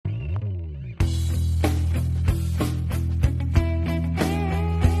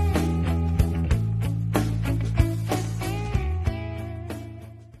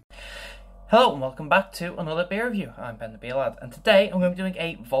Hello and welcome back to another beer review. I'm Ben the Beer Lad, and today I'm going to be doing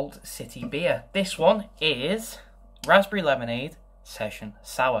a Vault City beer. This one is Raspberry Lemonade Session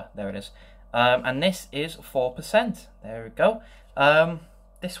Sour. There it is. And this is 4%. There we go.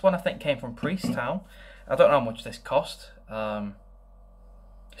 This one I think came from Priesttown. I don't know how much this cost.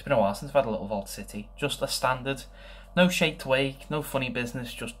 It's been a while since I've had a little Vault City. Just a standard. No shake to wake, no funny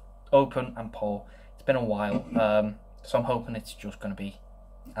business, just open and pour. It's been a while. So I'm hoping it's just going to be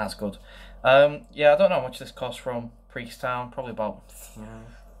as good. Yeah, I don't know how much this costs from Priesttown. Probably about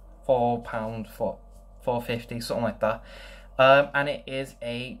 £4, £4.50, something like that. And it is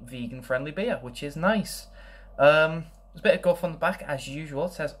a vegan-friendly beer, which is nice. There's a bit of guff on the back, as usual.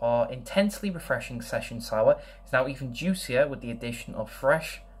 It says, our intensely refreshing session sour is now even juicier with the addition of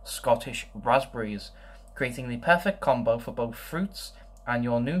fresh Scottish raspberries, creating the perfect combo for both fruits and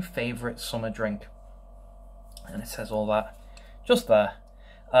your new favourite summer drink. And it says all that just there.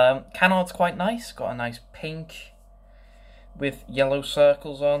 Can art's quite nice. Got a nice pink with yellow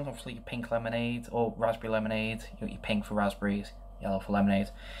circles on. Obviously your pink lemonade or raspberry lemonade. You got your pink for raspberries, yellow for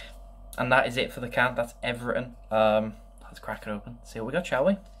lemonade. And that is it for the can. That's everything. Let's crack it open. See what we got, shall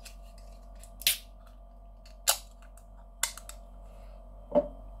we?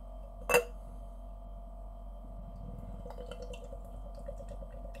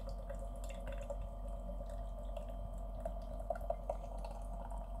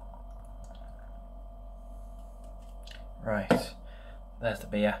 Right, there's the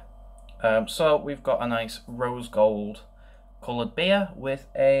beer. So we've got a nice rose gold coloured beer with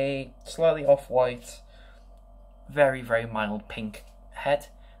a slightly off-white, very, very mild pink head.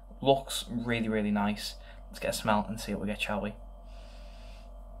 Looks really, really nice. Let's get a smell and see what we get, shall we?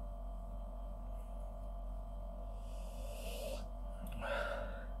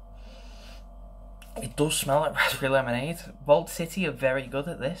 It does smell like raspberry lemonade. Vault City are very good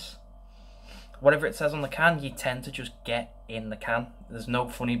at this. Whatever it says on the can, you tend to just get in the can. There's no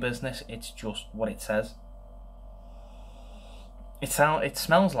funny business, it's just what it says. It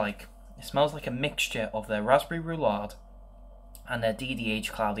smells like a mixture of their raspberry roulade and their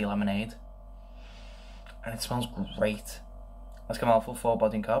DDH cloudy lemonade. And it smells great. Let's get a mouthful for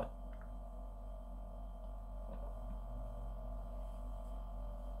body and carb.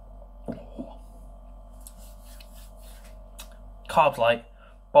 Carbs light,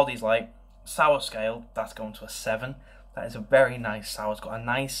 body's light. Sour scale, that's going to a 7. That is a very nice sour. It's got a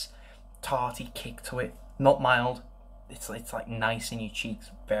nice tarty kick to it. Not mild. It's like nice in your cheeks.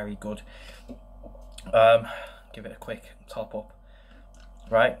 Very good. Give it a quick top up.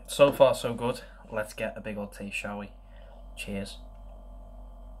 Right, so far so good. Let's get a big old taste, shall we? Cheers.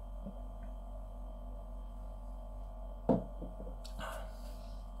 Oh,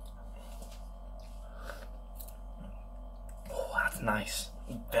 that's nice.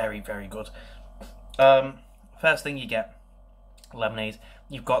 Very, very good. First thing you get, lemonade.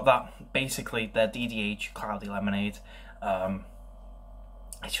 You've got that, basically their DDH cloudy lemonade.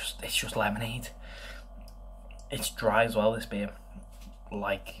 It's just lemonade. It's dry as well, this beer,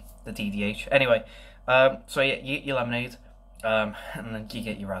 like the DDH. Anyway, so yeah, you get your lemonade, and then you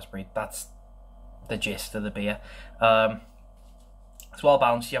get your raspberry. That's the gist of the beer. It's well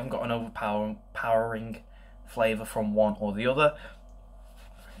balanced. You haven't got an overpowering flavour from one or the other.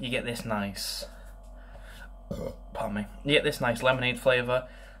 You get this nice, pardon me, you get this nice lemonade flavour,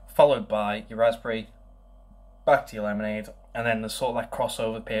 followed by your raspberry, back to your lemonade, and then there's sort of that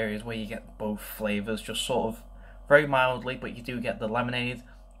crossover period where you get both flavours, just sort of very mildly, but you do get the lemonade,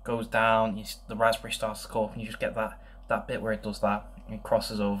 goes down, the raspberry starts to cook, and you just get that bit where it does that, and it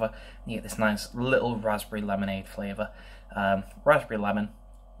crosses over, and you get this nice little raspberry lemonade flavour. Raspberry lemon,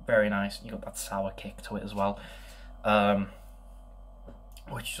 very nice, you got that sour kick to it as well.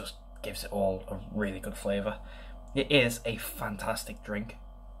 Which just gives it all a really good flavour. It is a fantastic drink.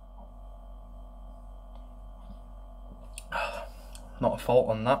 Not a fault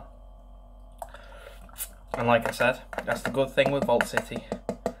on that. And like I said, that's the good thing with Vault City.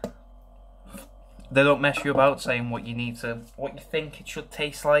 They don't mess you about saying what you think it should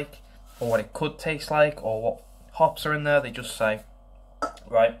taste like, or what it could taste like, or what hops are in there. They just say,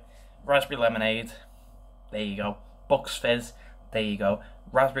 right, raspberry lemonade, there you go. Bucks Fizz, there you go.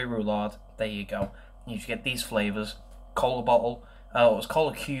 Raspberry roulade, there you go. You just get these flavours. Cola bottle, it was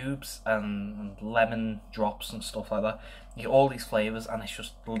cola cubes and lemon drops and stuff like that. You get all these flavours, and it's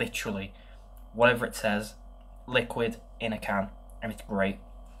just literally whatever it says, liquid in a can, and it's great.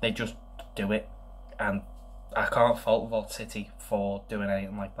 They just do it, and I can't fault Vault City for doing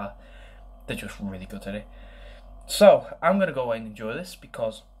anything like that. They're just really good at it. So I'm gonna go away and enjoy this,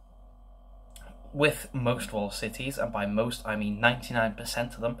 because with most Vault Cities, and by most I mean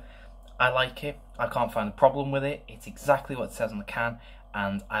 99% of them, I like it. I can't find a problem with it. It's exactly what it says on the can,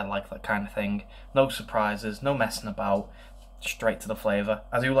 and I like that kind of thing. No surprises, no messing about, straight to the flavour.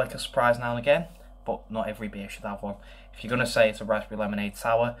 I do like a surprise now and again, but not every beer should have one. If you're going to say it's a raspberry lemonade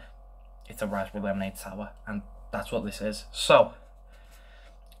sour, it's a raspberry lemonade sour, and that's what this is. So,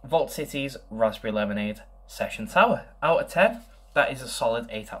 Vault City's Raspberry Lemonade Session Sour. Out of 10, that is a solid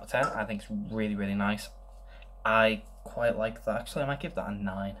 8 out of 10. I think it's really, really nice. I quite like that. Actually, I might give that a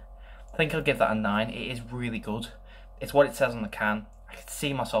 9. I think I'll give that a 9. It is really good. It's what it says on the can. I can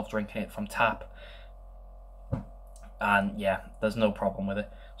see myself drinking it from tap. And yeah, there's no problem with it.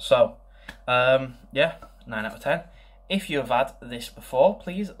 So, yeah, 9 out of 10. If you have had this before,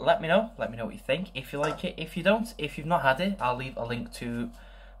 please let me know. Let me know what you think. If you like it, if you don't, if you've not had it, I'll leave a link to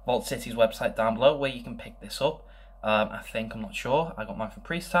Vault City's website down below where you can pick this up. I think, I'm not sure. I got mine from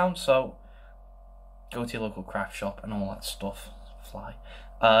Priesttown, so go to your local craft shop and all that stuff. Fly.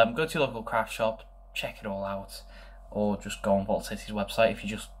 Go to your local craft shop, check it all out, or just go on Vault City's website if you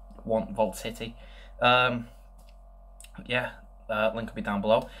just want Vault City. Yeah, link will be down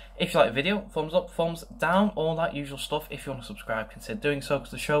below. If you like the video, thumbs up, thumbs down, all that usual stuff. If you want to subscribe, consider doing so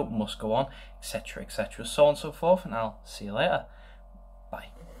because the show must go on, etc, etc, so on and so forth, and I'll see you later.